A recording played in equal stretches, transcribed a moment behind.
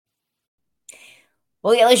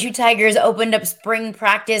Well, the LSU Tigers opened up spring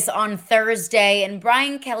practice on Thursday, and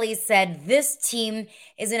Brian Kelly said this team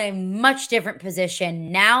is in a much different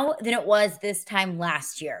position now than it was this time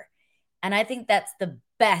last year. And I think that's the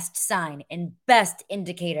best sign and best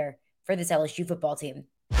indicator for this LSU football team.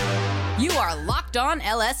 You are Locked On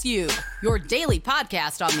LSU, your daily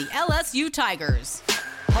podcast on the LSU Tigers.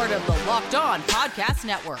 Part of the Locked On Podcast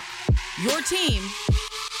Network. Your team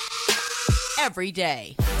every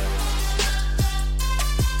day.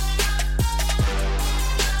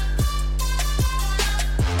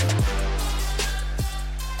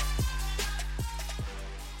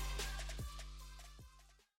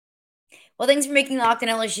 Well, thanks for making Locked On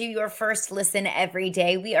LSU your first listen every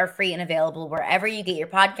day. We are free and available wherever you get your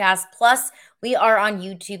podcasts. Plus, we are on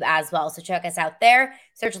YouTube as well. So check us out there.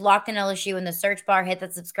 Search Locked On LSU in the search bar. Hit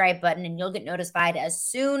that subscribe button, and you'll get notified as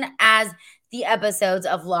soon as the episodes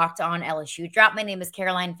of Locked On LSU drop. My name is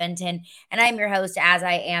Caroline Fenton, and I'm your host, as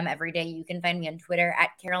I am every day. You can find me on Twitter at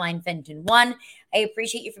Caroline Fenton1. I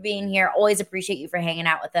appreciate you for being here. Always appreciate you for hanging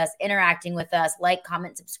out with us, interacting with us. Like,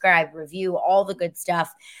 comment, subscribe, review, all the good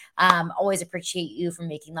stuff. Always appreciate you for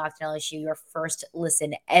making Locked On LSU your first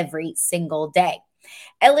listen every single day.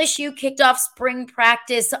 LSU kicked off spring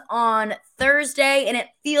practice on Thursday, and it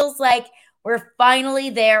feels like we're finally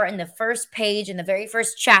there in the first page, in the very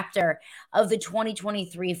first chapter of the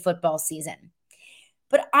 2023 football season.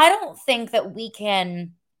 But I don't think that we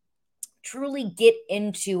can truly get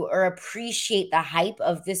into or appreciate the hype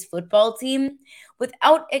of this football team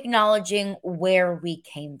without acknowledging where we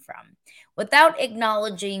came from, without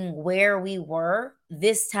acknowledging where we were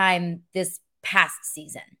this past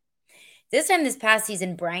season. This past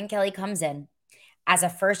season, Brian Kelly comes in as a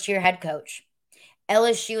first-year head coach.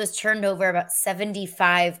 LSU has turned over about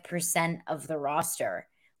 75% of the roster.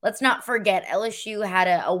 Let's not forget, LSU had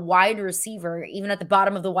a wide receiver, even at the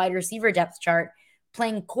bottom of the wide receiver depth chart,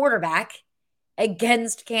 playing quarterback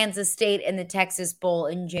against Kansas State in the Texas Bowl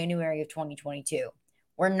in January of 2022.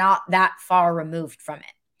 We're not that far removed from it.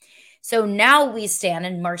 So now we stand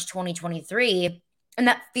in March 2023, and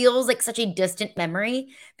that feels like such a distant memory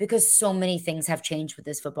because so many things have changed with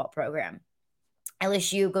this football program.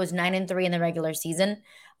 LSU goes 9-3 in the regular season,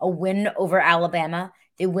 a win over Alabama.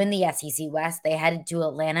 They win the SEC West. They headed to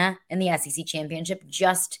Atlanta in the SEC Championship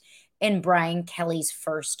just in Brian Kelly's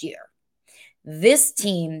first year. This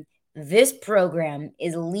team, this program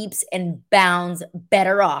is leaps and bounds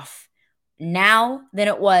better off now than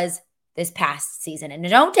it was this past season. And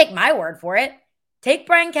don't take my word for it. Take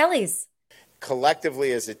Brian Kelly's.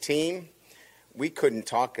 Collectively as a team, we couldn't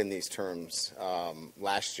talk in these terms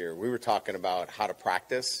last year. We were talking about how to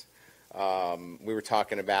practice. We were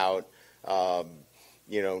talking about,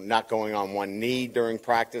 not going on one knee during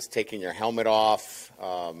practice, taking your helmet off,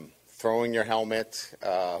 throwing your helmet.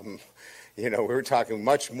 We were talking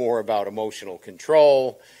much more about emotional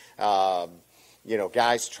control,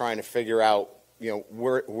 guys trying to figure out,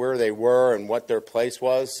 where they were and what their place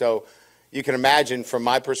was. So you can imagine from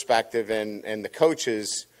my perspective and the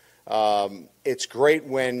coaches, it's great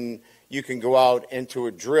when you can go out into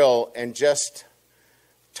a drill and just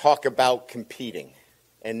talk about competing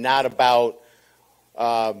and not about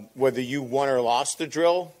whether you won or lost the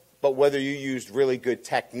drill, but whether you used really good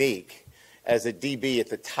technique as a DB at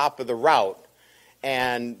the top of the route.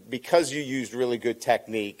 And because you used really good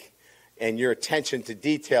technique and your attention to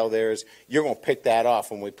detail there is, you're going to pick that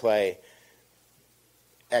off when we play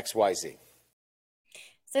XYZ.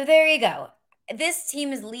 So there you go. This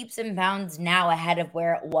team is leaps and bounds now ahead of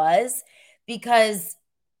where it was because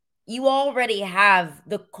you already have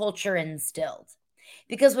the culture instilled.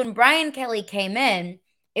 Because when Brian Kelly came in,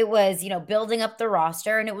 it was, building up the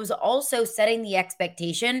roster, and it was also setting the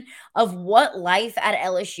expectation of what life at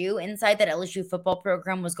LSU, inside that LSU football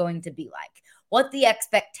program, was going to be like, what the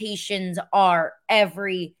expectations are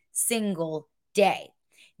every single day.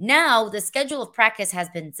 Now the schedule of practice has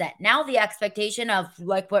been set. Now the expectation of,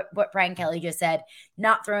 like what Brian Kelly just said,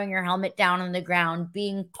 not throwing your helmet down on the ground,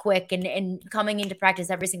 being quick and coming into practice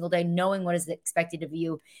every single day, knowing what is expected of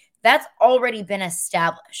you, that's already been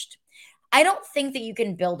established. I don't think that you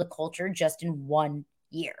can build a culture just in 1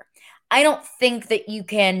 year. I don't think that you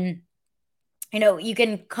can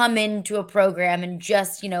come into a program and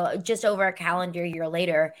just over a calendar year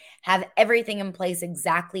later, have everything in place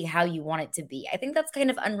exactly how you want it to be. I think that's kind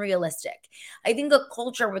of unrealistic. I think a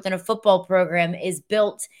culture within a football program is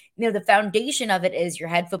built, the foundation of it is your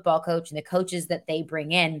head football coach and the coaches that they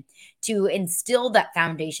bring in to instill that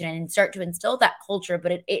foundation and start to instill that culture.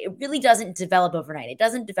 But it really doesn't develop overnight. It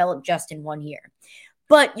doesn't develop just in 1 year.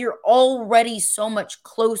 But you're already so much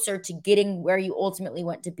closer to getting where you ultimately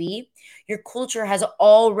want to be. Your culture has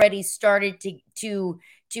already started to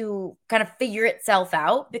kind of figure itself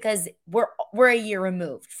out, because we're a year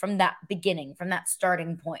removed from that beginning, from that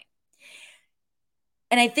starting point.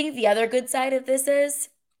 And I think the other good side of this is,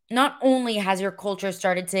 not only has your culture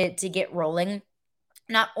started to get rolling,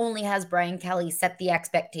 not only has Brian Kelly set the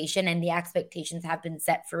expectation, and the expectations have been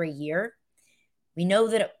set for a year, we know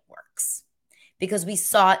that it works because we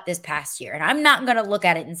saw it this past year. And I'm not going to look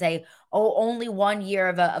at it and say, oh, only 1 year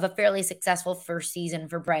of a fairly successful first season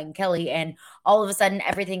for Brian Kelly, and all of a sudden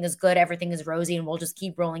everything is good, everything is rosy, and we'll just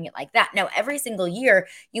keep rolling it like that. No, every single year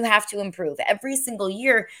you have to improve. Every single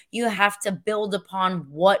year you have to build upon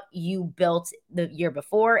what you built the year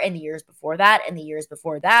before, and the years before that, and the years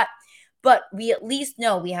before that. But we at least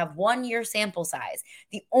know we have 1 year sample size.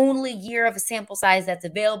 The only year of a sample size that's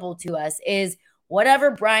available to us is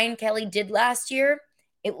whatever Brian Kelly did last year,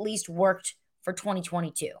 at least worked for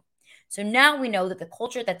 2022. So now we know that the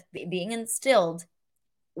culture that's being instilled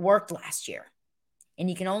worked last year. And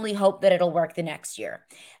you can only hope that it'll work the next year.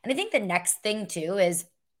 And I think the next thing too is,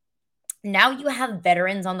 now you have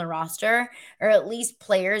veterans on the roster, or at least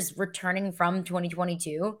players returning from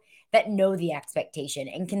 2022, that know the expectation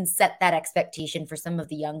and can set that expectation for some of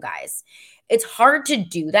the young guys. It's hard to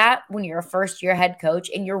do that when you're a first-year head coach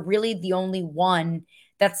and you're really the only one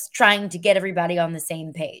that's trying to get everybody on the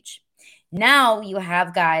same page. Now you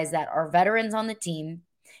have guys that are veterans on the team.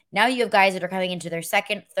 Now you have guys that are coming into their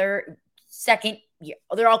second year.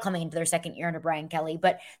 They're all coming into their second year under Brian Kelly,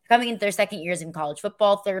 but they're coming into their second years in college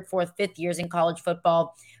football, third, fourth, fifth years in college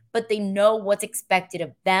football. But they know what's expected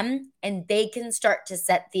of them, and they can start to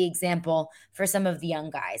set the example for some of the young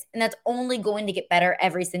guys. And that's only going to get better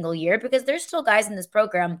every single year, because there's still guys in this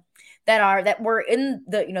program that were in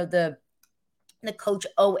the Coach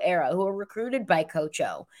O era, who are recruited by Coach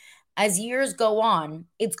O. As years go on,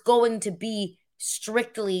 it's going to be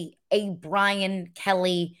strictly a Brian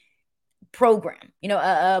Kelly program,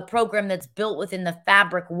 a program that's built within the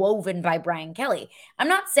fabric woven by Brian Kelly. I'm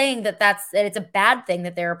not saying that it's a bad thing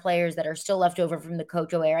that there are players that are still left over from the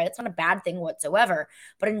Coach O era. It's not a bad thing whatsoever.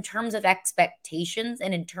 But in terms of expectations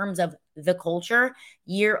and in terms of the culture,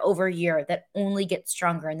 year over year, that only gets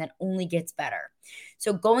stronger and that only gets better.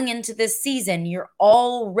 So going into this season, you're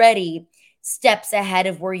already steps ahead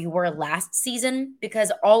of where you were last season, because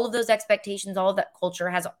all of those expectations, all of that culture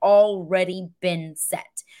has already been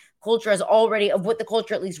set. Culture has already, of what the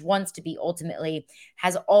culture at least wants to be ultimately,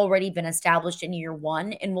 has already been established in year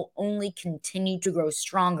one, and will only continue to grow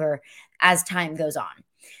stronger as time goes on.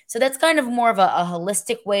 So that's kind of more of a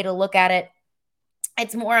holistic way to look at it.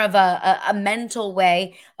 It's more of a mental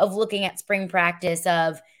way of looking at spring practice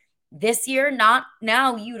of this year. Not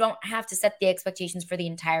now, you don't have to set the expectations for the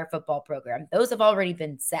entire football program. Those have already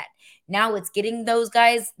been set. Now it's getting those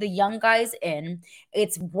guys, the young guys, in.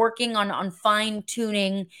 It's working on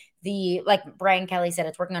fine-tuning like Brian Kelly said,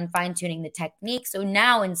 it's working on fine-tuning the technique. So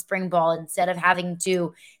now in spring ball, instead of having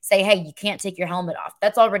to say, hey, you can't take your helmet off,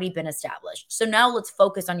 that's already been established. So now let's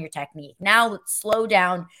focus on your technique. Now let's slow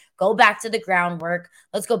down, go back to the groundwork.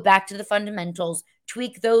 Let's go back to the fundamentals,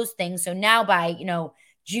 tweak those things. So now by,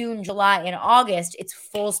 June, July, and August, it's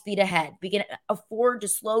full speed ahead. We can afford to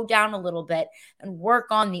slow down a little bit and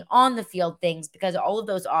work on the field things, because all of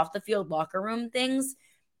those off the field locker room things,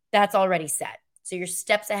 that's already set. So you're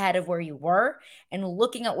steps ahead of where you were, and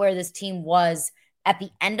looking at where this team was at the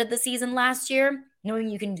end of the season last year, knowing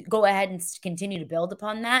you can go ahead and continue to build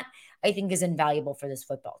upon that, I think is invaluable for this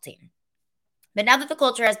football team. But now that the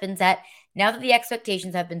culture has been set, now that the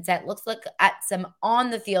expectations have been set, let's look at some on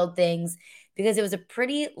the field things, because it was a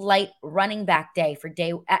pretty light running back day for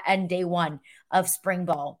day one of spring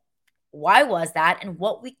ball. Why was that, and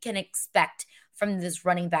what we can expect from this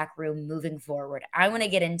running back room moving forward? I want to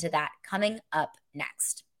get into that coming up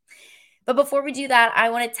next. But before we do that, I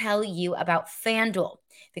want to tell you about FanDuel,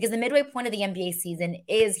 because the midway point of the NBA season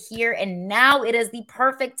is here, and now it is the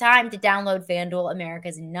perfect time to download FanDuel,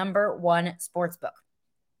 America's #1 sportsbook.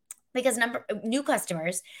 Because new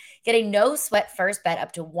customers get a no-sweat first bet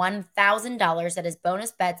up to $1,000. That is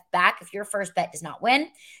bonus bets back if your first bet does not win.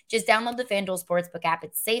 Just download the FanDuel Sportsbook app.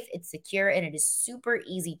 It's safe, it's secure, and it is super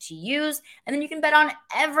easy to use. And then you can bet on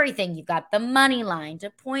everything. You've got the money line to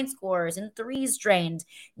point scorers and threes drained.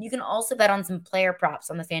 You can also bet on some player props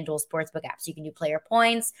on the FanDuel Sportsbook app. So you can do player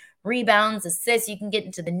points, rebounds, assists. You can get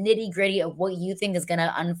into the nitty-gritty of what you think is going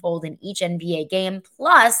to unfold in each NBA game.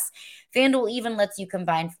 Plus, FanDuel even lets you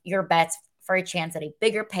combine your bets for a chance at a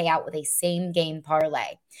bigger payout with a same-game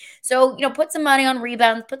parlay. So, put some money on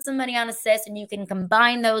rebounds, put some money on assists, and you can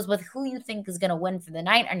combine those with who you think is going to win for the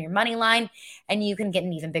night on your money line, and you can get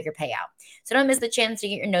an even bigger payout. So don't miss the chance to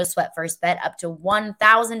get your no-sweat first bet up to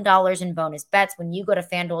 $1,000 in bonus bets when you go to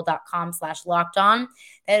FanDuel.com/LockedOn.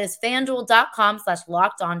 That is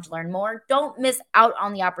FanDuel.com/LockedOn to learn more. Don't miss out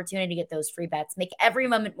on the opportunity to get those free bets. Make every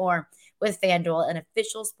moment more with FanDuel, an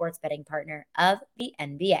official sports betting partner of the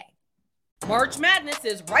NBA. March Madness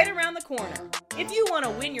is right around the corner. If you want to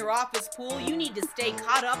win your office pool, you need to stay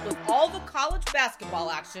caught up with all the college basketball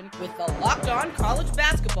action with the Locked On College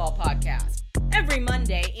Basketball Podcast. Every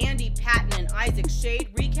Monday, Andy Patton and Isaac Shade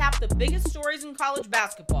recap the biggest stories in college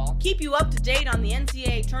basketball, keep you up to date on the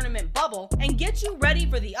NCAA tournament bubble, and get you ready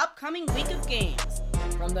for the upcoming week of games.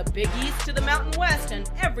 From the Big East to the Mountain West and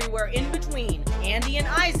everywhere in between, Andy and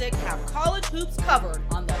Isaac have college hoops covered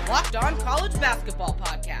on the Locked On College Basketball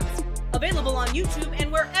Podcast. Available on YouTube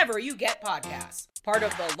and wherever you get podcasts. Part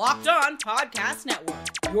of the Locked On Podcast Network.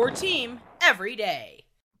 Your team every day.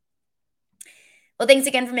 Well, thanks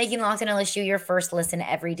again for making Locked On LSU your first listen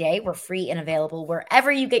every day. We're free and available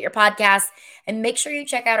wherever you get your podcasts. And make sure you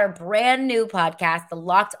check out our brand new podcast, the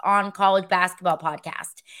Locked On College Basketball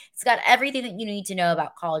Podcast. It's got everything that you need to know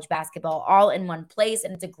about college basketball all in one place.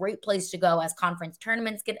 And it's a great place to go as conference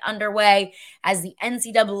tournaments get underway, as the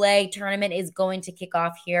NCAA tournament is going to kick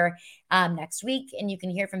off here next week. And you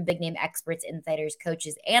can hear from big name experts, insiders,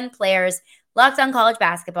 coaches, and players. Locked On College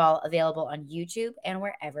Basketball, available on YouTube and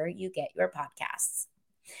wherever you get your podcasts.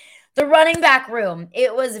 The running back room,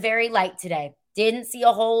 it was very light today. Didn't see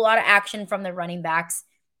a whole lot of action from the running backs.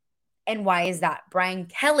 And why is that? Brian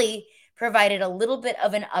Kelly provided a little bit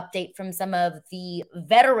of an update from some of the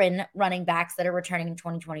veteran running backs that are returning in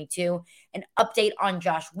 2022. An update on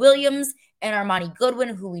Josh Williams and Armoni Goodwin,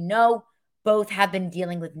 who we know both have been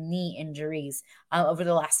dealing with knee injuries over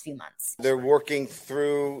the last few months. They're working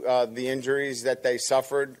through the injuries that they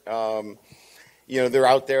suffered. They're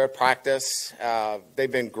out there at practice.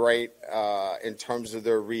 They've been great in terms of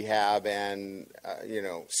their rehab, and,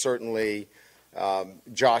 certainly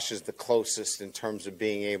Josh is the closest in terms of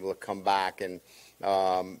being able to come back and,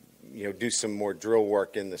 do some more drill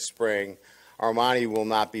work in the spring. Armoni will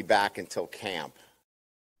not be back until camp.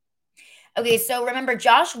 Okay, so remember,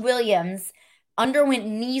 Josh Williams underwent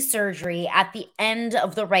knee surgery at the end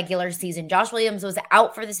of the regular season. Josh Williams was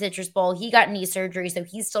out for the Citrus Bowl. He got knee surgery, so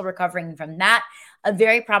he's still recovering from that. A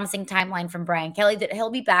very promising timeline from Brian Kelly that he'll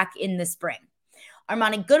be back in the spring.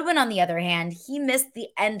 Armoni Goodwin, on the other hand, he missed the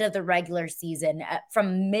end of the regular season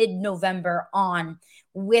from mid-November on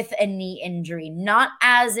with a knee injury. Not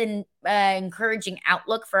as an encouraging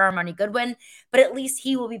outlook for Armoni Goodwin, but at least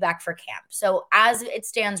he will be back for camp. So as it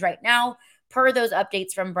stands right now, per those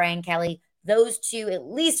updates from Brian Kelly, those two at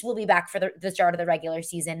least will be back for the start of the regular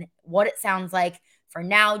season. What it sounds like for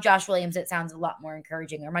now, Josh Williams, it sounds a lot more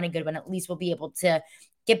encouraging. Armoni Goodwin at least will be able to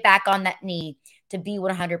get back on that knee to be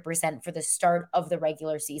 100% for the start of the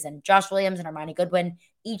regular season. Josh Williams and Armoni Goodwin,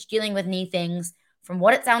 each dealing with knee things. From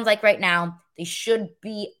what it sounds like right now, they should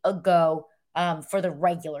be a go for the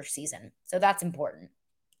regular season. So that's important.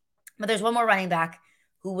 But there's one more running back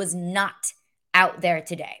who was not out there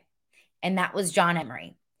today, and that was John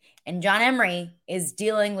Emery. And John Emery is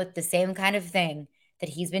dealing with the same kind of thing that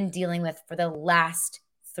he's been dealing with for the last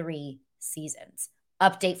 3 seasons.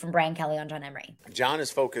 Update from Brian Kelly on John Emery. John is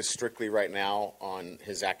focused strictly right now on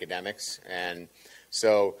his academics, and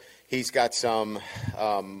so he's got some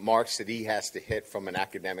marks that he has to hit from an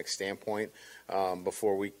academic standpoint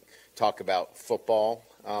before we talk about football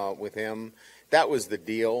with him. That was the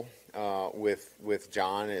deal with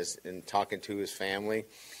John, is in talking to his family,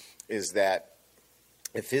 is that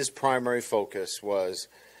if his primary focus was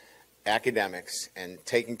academics and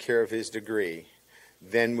taking care of his degree,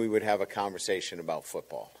 then we would have a conversation about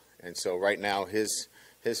football. And so right now his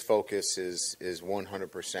focus is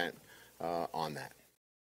 100% on that.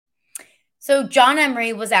 So John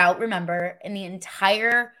Emery was out, remember, in the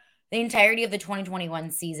entirety of the 2021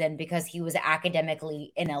 season because he was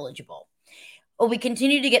academically ineligible. Well, we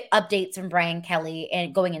continue to get updates from Brian Kelly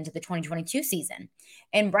and going into the 2022 season.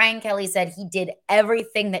 And Brian Kelly said he did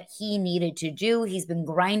everything that he needed to do. He's been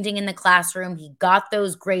grinding in the classroom. He got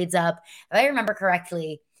those grades up. If I remember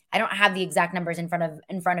correctly, I don't have the exact numbers in front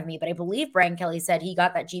of me, but I believe Brian Kelly said he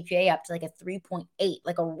got that GPA up to like a 3.8,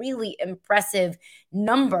 like a really impressive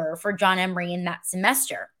number for John Emery in that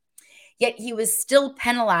semester. Yet he was still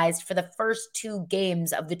penalized for the first 2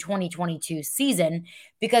 games of the 2022 season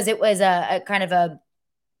because it was a kind of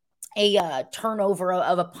turnover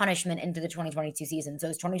of a punishment into the 2022 season. So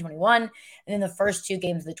it was 2021, and then the first 2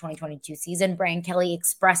 games of the 2022 season, Brian Kelly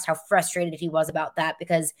expressed how frustrated he was about that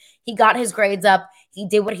because he got his grades up. He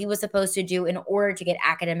did what he was supposed to do in order to get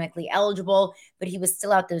academically eligible, but he was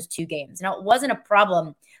still out those 2 games. Now, it wasn't a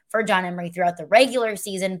problem for John Emery throughout the regular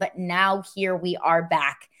season, but now here we are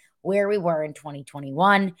back where we were in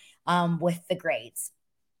 2021 with the grades.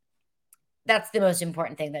 That's the most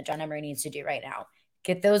important thing that John Emery needs to do right now.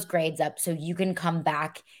 Get those grades up so you can come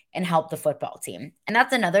back and help the football team. And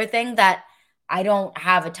that's another thing that I don't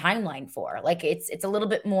have a timeline for. Like it's a little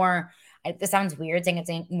bit more, this sounds weird saying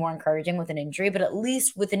it's more encouraging with an injury, but at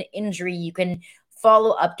least with an injury, you can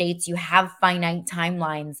follow updates. You have finite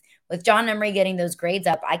timelines. With John Emery getting those grades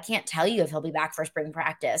up, I can't tell you if he'll be back for spring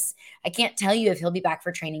practice. I can't tell you if he'll be back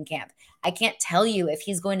for training camp. I can't tell you if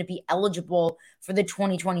he's going to be eligible for the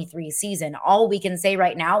 2023 season. All we can say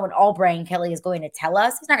right now, and all Brian Kelly is going to tell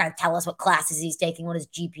us, he's not going to tell us what classes he's taking, what his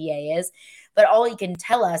GPA is, but all he can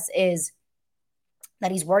tell us is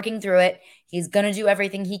that he's working through it. He's going to do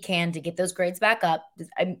everything he can to get those grades back up.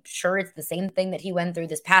 I'm sure it's the same thing that he went through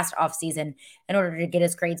this past offseason in order to get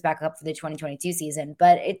his grades back up for the 2022 season,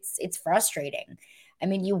 but it's frustrating. I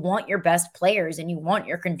mean, you want your best players and you want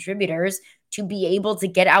your contributors to be able to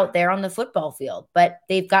get out there on the football field, but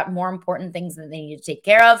they've got more important things that they need to take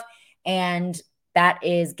care of, and that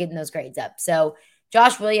is getting those grades up. So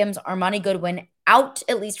Josh Williams, Armoni Goodwin out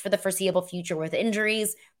at least for the foreseeable future with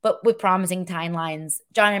injuries, but with promising timelines.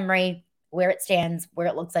 John Emery, where it stands, where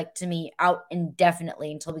it looks like to me, out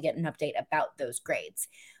indefinitely until we get an update about those grades.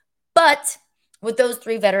 But with those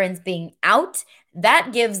 3 veterans being out,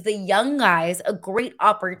 that gives the young guys a great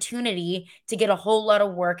opportunity to get a whole lot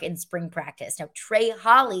of work in spring practice. Now, Trey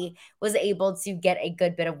Holly was able to get a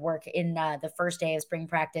good bit of work in the first day of spring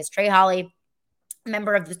practice. Trey Holly,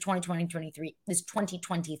 member of this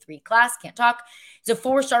 2023 class, can't talk. He's a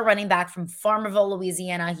 4-star running back from Farmerville,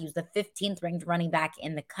 Louisiana. He was the 15th ranked running back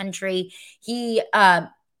in the country. He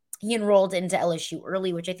enrolled into LSU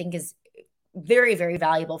early, which I think is very, very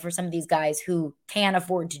valuable for some of these guys who can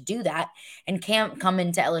afford to do that and can't come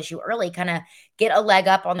into LSU early, kind of get a leg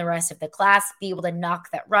up on the rest of the class, be able to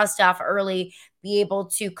knock that rust off early, be able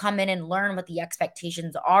to come in and learn what the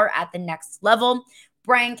expectations are at the next level.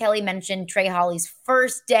 Brian Kelly mentioned Trey Holly's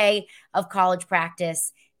first day of college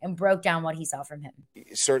practice and broke down what he saw from him.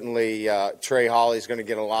 Certainly, Trey Holly's going to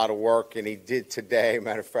get a lot of work, and he did today.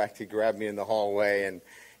 Matter of fact, he grabbed me in the hallway, and,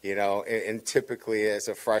 you know, and typically as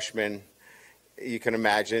a freshman, you can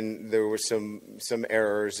imagine there were some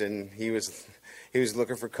errors, and he was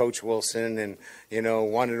looking for Coach Wilson and, you know,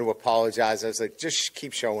 wanted to apologize. I was like, just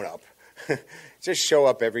keep showing up. Just show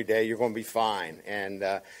up every day. You're going to be fine. And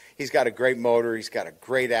he's got a great motor. He's got a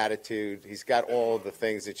great attitude. He's got all of the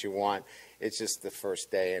things that you want. It's just the first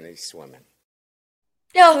day, and he's swimming.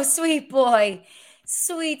 Oh, sweet boy.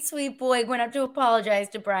 Sweet, sweet boy. Went up to apologize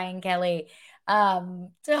to Brian Kelly.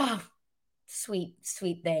 Sweet,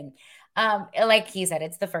 sweet thing. Like he said,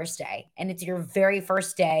 it's the first day, and it's your very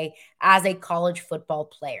first day as a college football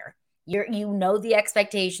player. You know the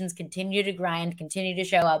expectations, continue to grind, continue to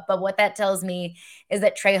show up. But what that tells me is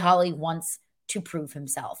that Trey Holly wants to prove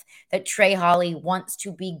himself, that Trey Holly wants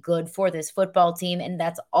to be good for this football team, and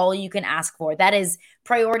that's all you can ask for. That is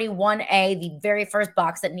priority 1A, the very first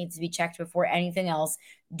box that needs to be checked before anything else.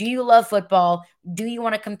 Do you love football? Do you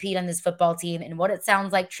want to compete on this football team? And what it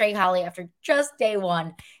sounds like, Trey Holly, after just day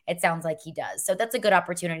 1, it sounds like he does. So that's a good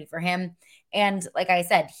opportunity for him. And like I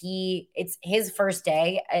said, it's his first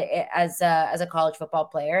day as a college football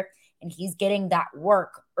player, and he's getting that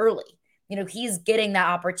work early. You know, he's getting that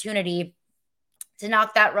opportunity to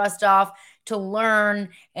knock that rust off, to learn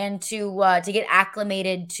and to get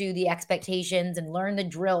acclimated to the expectations and learn the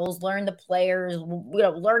drills, learn the players,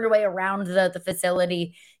 learn your way around the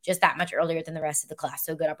facility just that much earlier than the rest of the class.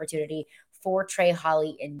 So good opportunity for Trey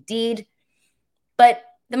Holly indeed. But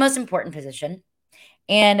the most important position,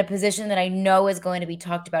 and a position that I know is going to be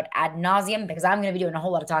talked about ad nauseum because I'm going to be doing a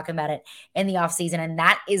whole lot of talking about it in the offseason, and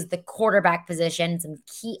that is the quarterback position. Some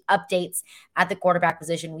key updates at the quarterback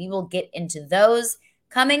position. We will get into those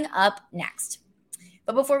coming up next.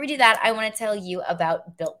 But before we do that, I want to tell you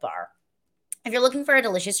about Built Bar. If you're looking for a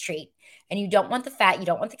delicious treat and you don't want the fat, you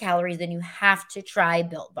don't want the calories, then you have to try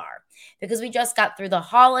Built Bar because we just got through the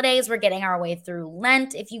holidays. We're getting our way through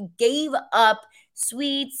Lent. If you gave up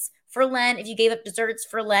sweets for Lent, if you gave up desserts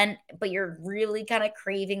for Lent, but you're really kind of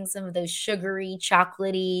craving some of those sugary,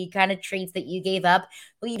 chocolatey kind of treats that you gave up,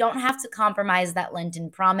 well, you don't have to compromise that Lenten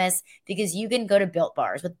promise because you can go to Built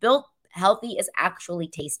Bars. With Built Healthy is actually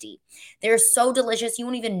tasty. They're so delicious, you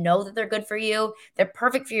won't even know that they're good for you. They're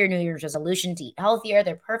perfect for your New Year's resolution to eat healthier.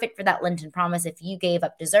 They're perfect for that Lenten promise if you gave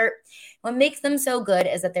up dessert. What makes them so good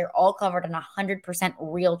is that they're all covered in 100%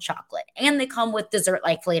 real chocolate. And they come with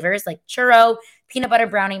dessert-like flavors like churro, peanut butter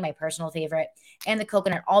brownie, my personal favorite, and the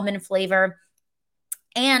coconut almond flavor.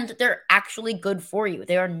 And they're actually good for you.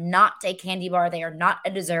 They are not a candy bar. They are not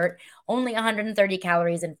a dessert. Only 130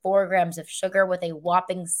 calories and 4 grams of sugar with a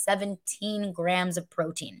whopping 17 grams of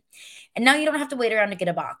protein. And now you don't have to wait around to get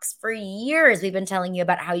a box. For years, we've been telling you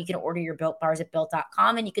about how you can order your Built Bars at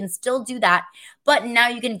Built.com, and you can still do that. But now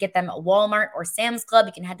you can get them at Walmart or Sam's Club.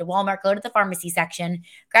 You can head to Walmart, go to the pharmacy section,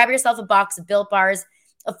 grab yourself a box of Built Bars,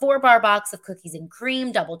 a 4-bar box of cookies and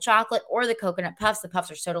cream, double chocolate, or the coconut puffs. The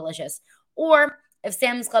puffs are so delicious. Or if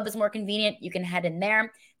Sam's Club is more convenient, you can head in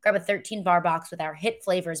there, grab a 13-bar box with our hit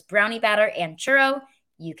flavors, brownie batter and churro.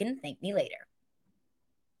 You can thank me later.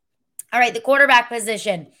 All right, the quarterback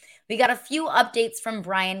position. We got a few updates from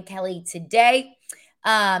Brian Kelly today.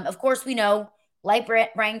 Of course, we know, like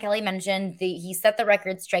Brian Kelly mentioned, he set the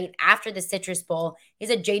record straight after the Citrus Bowl. He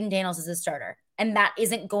said Jayden Daniels is a starter, and that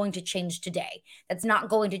isn't going to change today. That's not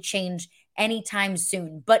going to change anytime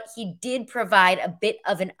soon. But he did provide a bit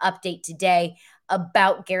of an update today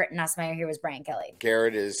about Garrett Nussmeier. Here was Brian Kelly.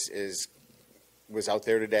 Garrett was out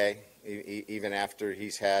there today, even after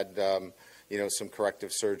he's had some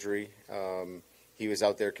corrective surgery. He was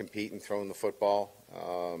out there competing, throwing the football,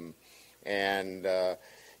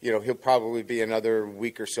 he'll probably be another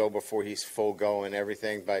week or so before he's full go and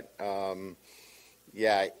everything. But I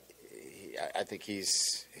think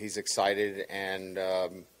he's excited, and I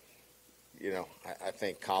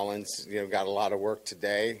think Collins got a lot of work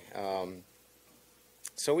today.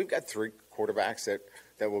 So we've got 3 quarterbacks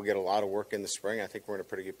that will get a lot of work in the spring. I think we're in a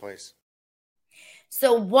pretty good place.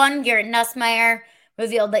 So Garrett Nussmeier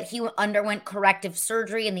revealed that he underwent corrective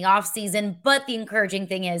surgery in the offseason, but the encouraging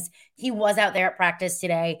thing is he was out there at practice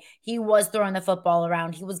today. He was throwing the football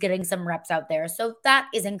around. He was getting some reps out there. So that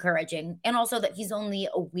is encouraging. And also that he's only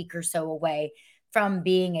a week or so away from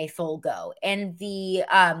being a full go. And the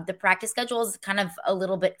practice schedule is kind of a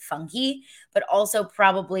little bit funky, but also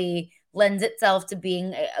probably lends itself to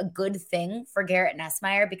being a good thing for Garrett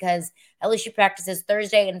Nussmeier, because LSU practices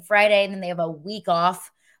Thursday and Friday, and then they have a week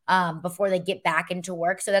off before they get back into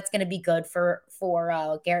work. So that's going to be good for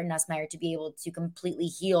Garrett Nussmeier to be able to completely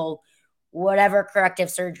heal whatever corrective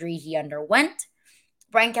surgery he underwent.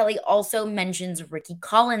 Brian Kelly also mentions Ricky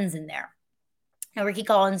Collins in there. Now, Ricky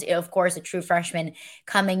Collins, of course, a true freshman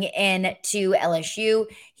coming in to LSU.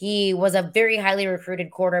 He was a very highly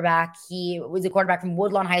recruited quarterback. He was a quarterback from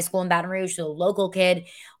Woodlawn High School in Baton Rouge, so a local kid.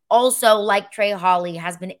 Also, like Trey Hawley,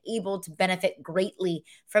 has been able to benefit greatly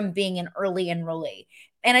from being an early enrollee.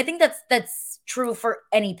 And I think that's true for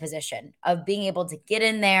any position, of being able to get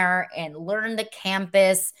in there and learn the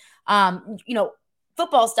campus,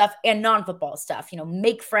 football stuff and non-football stuff,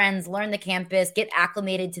 make friends, learn the campus, get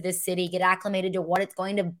acclimated to this city, get acclimated to what it's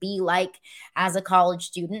going to be like as a college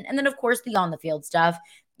student. And then, of course, the on-the-field stuff.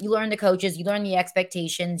 You learn the coaches, you learn the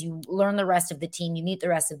expectations, you learn the rest of the team, you meet the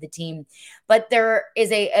rest of the team. But there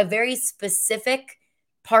is a very specific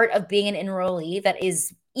part of being an enrollee that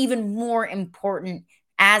is even more important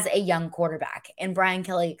as a young quarterback. And Brian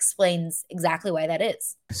Kelly explains exactly why that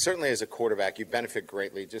is. Certainly as a quarterback, you benefit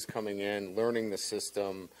greatly just coming in, learning the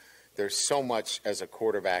system. There's so much as a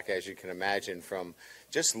quarterback, as you can imagine, from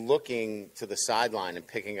just looking to the sideline and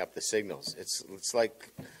picking up the signals. It's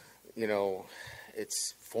like,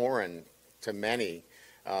 it's foreign to many.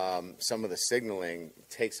 Some of the signaling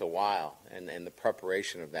takes a while, and the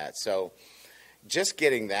preparation of that. So just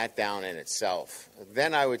getting that down in itself.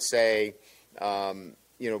 Then I would say,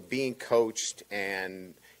 being coached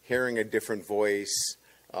and hearing a different voice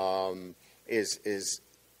is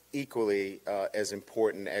equally as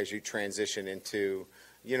important as you transition into,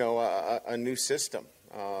 a new system.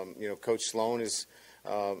 Coach Sloan is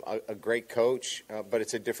a great coach, but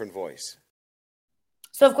it's a different voice.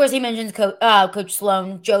 So, of course, he mentions Coach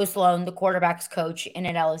Sloan, Joe Sloan, the quarterback's coach in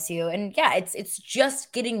at LSU. And, yeah, it's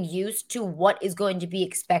just getting used to what is going to be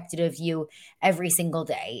expected of you every single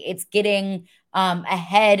day. It's getting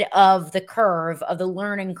ahead of the curve, of the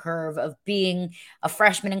learning curve of being a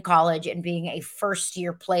freshman in college and being a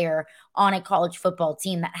first-year player on a college football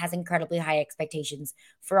team that has incredibly high expectations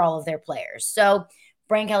for all of their players. So,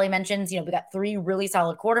 Brian Kelly mentions, we got 3 really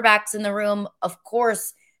solid quarterbacks in the room. Of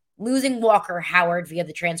course, losing Walker Howard via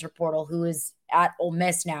the transfer portal, who is at Ole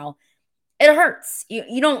Miss now, it hurts.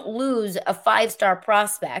 You don't lose a 5-star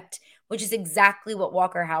prospect, which is exactly what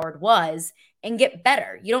Walker Howard was, and get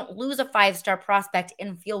better. You don't lose a 5-star prospect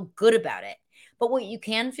and feel good about it. But what you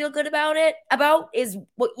can feel good about is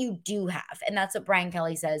what you do have. And that's what Brian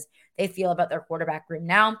Kelly says they feel about their quarterback room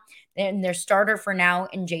now. And their starter for now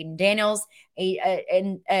in Jaden Daniels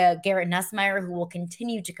and Garrett Nussmeier, who will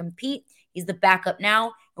continue to compete. He's the backup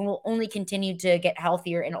now and will only continue to get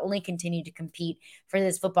healthier and only continue to compete for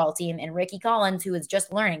this football team. And Ricky Collins, who is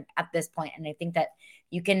just learning at this point. And I think that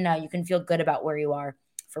you can feel good about where you are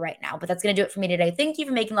for right now. But that's going to do it for me today. Thank you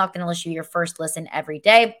for making Locked On LSU your first listen every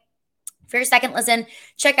day. For your second listen,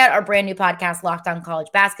 check out our brand new podcast, Locked On College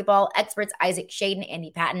Basketball. Experts Isaac Shade and Andy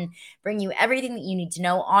Patton bring you everything that you need to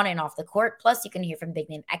know on and off the court. Plus, you can hear from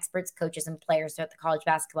big-name experts, coaches, and players throughout the college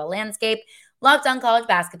basketball landscape. Locked On College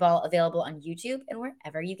Basketball, available on YouTube and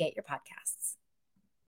wherever you get your podcasts.